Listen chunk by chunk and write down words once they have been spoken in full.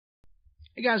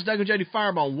Hey guys, Doug and Jody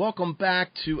Firebaugh. Welcome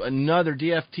back to another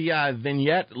DFTI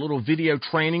vignette, a little video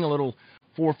training, a little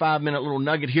 4 or 5 minute little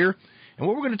nugget here. And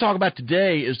what we're going to talk about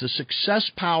today is the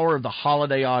success power of the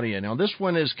holiday audio. Now this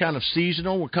one is kind of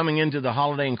seasonal. We're coming into the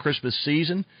holiday and Christmas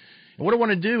season. And what I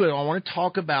want to do is I want to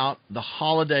talk about the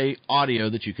holiday audio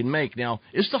that you can make. Now,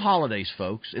 it's the holidays,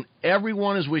 folks, and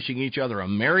everyone is wishing each other a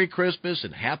Merry Christmas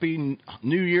and Happy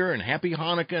New Year and Happy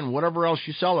Hanukkah and whatever else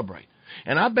you celebrate.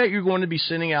 And I bet you're going to be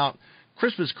sending out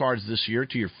Christmas cards this year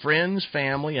to your friends,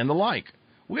 family, and the like.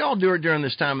 We all do it during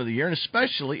this time of the year, and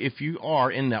especially if you are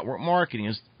in network marketing,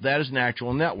 as that is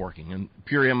natural networking and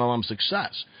pure MLM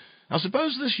success. Now,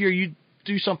 suppose this year you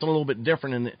do something a little bit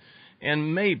different,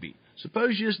 and maybe,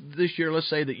 suppose this year, let's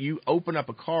say that you open up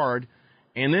a card,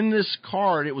 and in this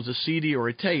card it was a CD or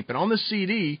a tape, and on the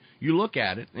CD you look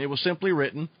at it, and it was simply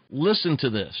written, "Listen to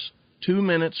this, 2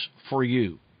 minutes for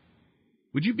you."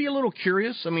 Would you be a little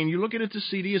curious? I mean, you look at it, the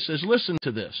CD, it says, "Listen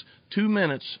to this, 2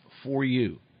 minutes for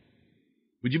you."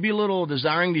 Would you be a little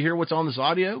desiring to hear what's on this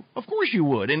audio? Of course you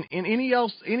would, and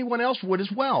anyone else would as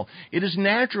well. It is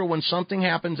natural when something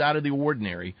happens out of the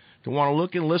ordinary to want to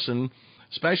look and listen,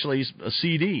 especially a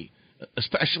CD,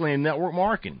 especially in network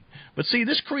marketing. But see,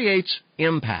 this creates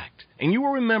impact. And you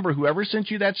will remember whoever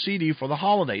sent you that CD for the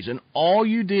holidays, and all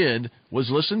you did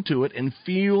was listen to it and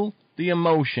feel the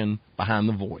emotion behind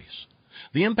the voice.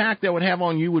 The impact that would have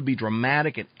on you would be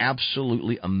dramatic and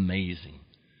absolutely amazing.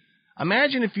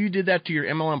 Imagine if you did that to your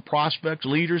MLM prospects,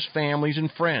 leaders, families,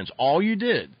 and friends. All you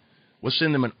did was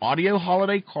send them an audio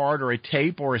holiday card or a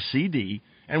tape or a CD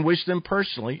and wish them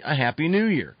personally a Happy New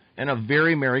Year and a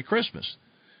very Merry Christmas.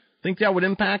 Think that would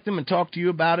impact them and talk to you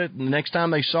about it the next time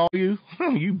they saw you?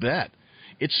 You bet.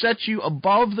 It sets you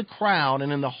above the crowd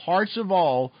and in the hearts of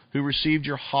all who received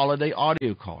your holiday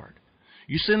audio card.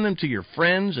 You send them to your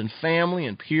friends and family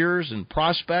and peers and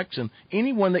prospects and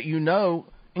anyone that you know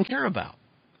and care about.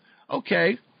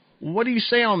 Okay, what do you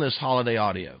say on this holiday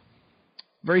audio?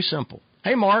 Very simple.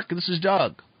 "Hey, Mark, this is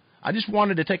Doug. I just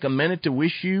wanted to take a minute to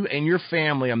wish you and your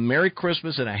family a Merry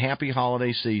Christmas and a happy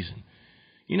holiday season.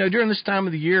 You know, during this time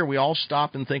of the year, we all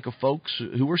stop and think of folks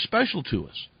who were special to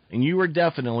us, and you are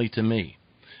definitely to me.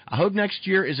 I hope next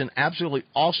year is an absolutely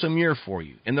awesome year for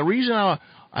you. And the reason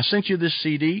I sent you this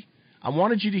CD, I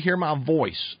wanted you to hear my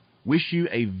voice, wish you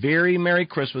a very Merry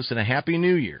Christmas and a Happy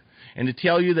New Year, and to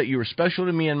tell you that you are special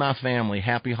to me and my family.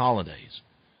 Happy holidays."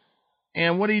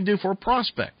 And what do you do for a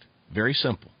prospect? Very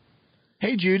simple.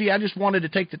 "Hey, Judy, I just wanted to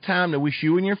take the time to wish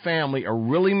you and your family a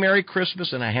really Merry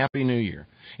Christmas and a Happy New Year.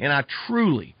 And I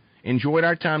truly enjoyed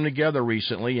our time together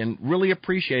recently and really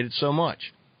appreciate it so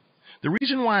much. The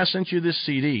reason why I sent you this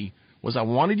CD was I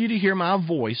wanted you to hear my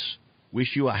voice,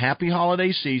 wish you a happy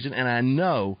holiday season, and I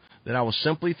know that I was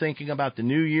simply thinking about the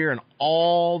new year and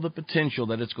all the potential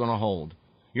that it's going to hold.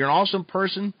 You're an awesome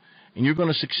person, and you're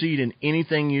going to succeed in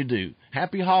anything you do.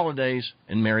 Happy holidays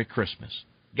and Merry Christmas."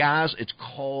 Guys, it's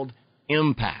called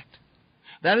impact.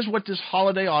 That is what this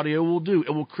holiday audio will do.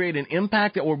 It will create an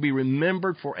impact that will be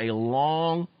remembered for a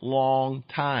long, long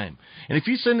time. And if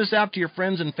you send this out to your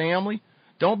friends and family,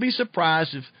 don't be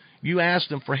surprised if you ask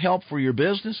them for help for your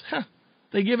business.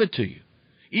 They give it to you.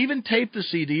 Even tape the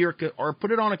CD or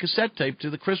put it on a cassette tape to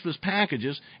the Christmas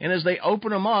packages, and as they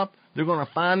open them up, they're going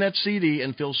to find that CD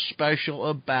and feel special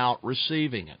about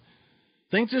receiving it.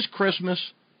 Think this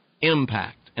Christmas,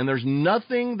 impact. And there's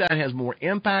nothing that has more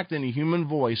impact than a human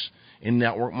voice in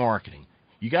network marketing.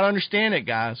 You got to understand it,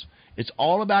 guys. It's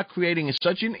all about creating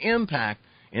such an impact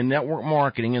in network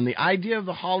marketing. And the idea of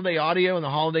the holiday audio and the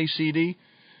holiday CD,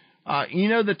 you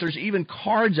know that there's even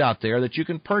cards out there that you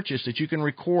can purchase that you can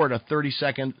record a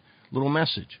 30-second little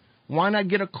message. Why not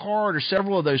get a card or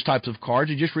several of those types of cards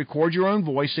and just record your own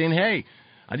voice saying, "Hey,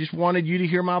 I just wanted you to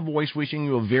hear my voice wishing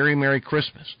you a very Merry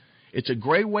Christmas." It's a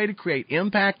great way to create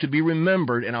impact, to be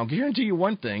remembered, and I'll guarantee you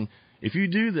one thing. If you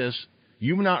do this,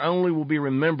 you not only will be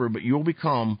remembered, but you'll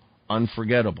become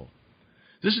unforgettable.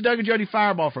 This is Doug and Jody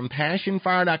Firebaugh from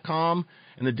PassionFire.com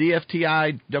and the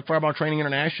DFTI, Doug Firebaugh Training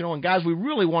International. And, guys, we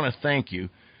really want to thank you.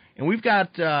 And we've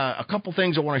got a couple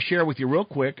things I want to share with you real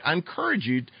quick. I encourage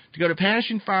you to go to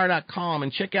PassionFire.com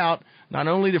and check out not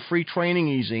only the free training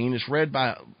e-zine. It's read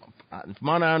by, from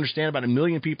what I understand, about 1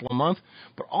 million people a month.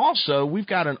 But also, we've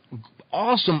got an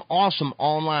awesome, awesome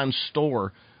online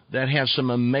store that has some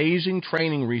amazing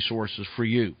training resources for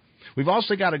you. We've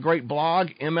also got a great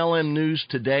blog,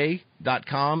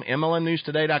 MLMNewsToday.com,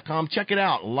 MLMNewsToday.com. Check it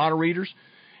out. A lot of readers.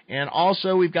 And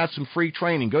also, we've got some free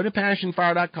training. Go to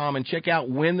PassionFire.com and check out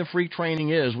when the free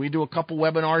training is. We do a couple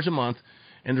webinars a month,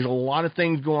 and there's a lot of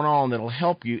things going on that will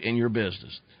help you in your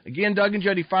business. Again, Doug and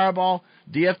Jody Firebaugh,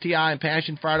 DFTI and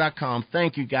PassionFire.com.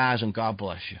 Thank you, guys, and God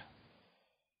bless you.